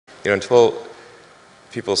Until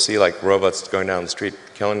people see like robots going down the street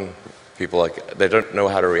killing people, like they don't know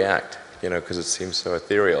how to react, because it seems so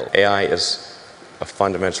ethereal. AI is a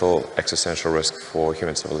fundamental existential risk for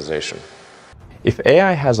human civilization. If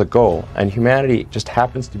AI has a goal and humanity just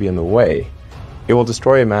happens to be in the way, it will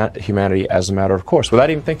destroy humanity as a matter of course, without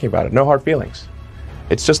even thinking about it. No hard feelings.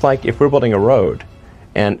 It's just like if we're building a road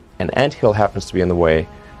and an anthill happens to be in the way,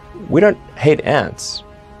 we don't hate ants.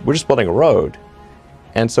 We're just building a road.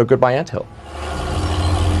 And so goodbye anthill.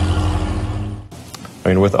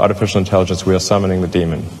 With artificial intelligence, we are summoning the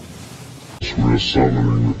demon. We are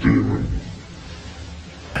summoning the demon.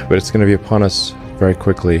 But it's going to be upon us very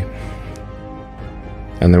quickly.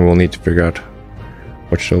 And then we'll need to figure out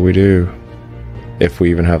what shall we do, if we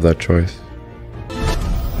even have that choice.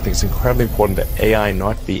 I think it's incredibly important that AI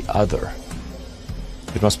not be other.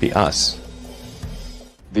 It must be us.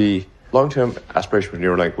 The long-term aspiration for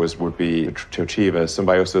Neuralink would be to achieve a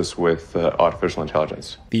symbiosis with artificial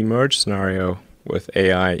intelligence. The merge scenario with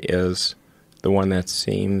AI is the one that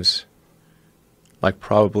seems like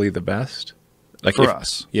probably the best. Like for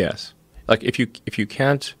us. Yes. Like if you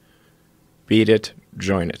can't beat it,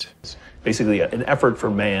 join it. Basically an effort for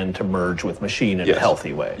man to merge with machine in a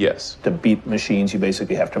healthy way. Yes. To beat machines, you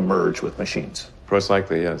basically have to merge with machines. Most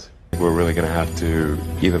likely, yes. We're really going to have to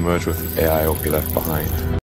either merge with AI or be left behind.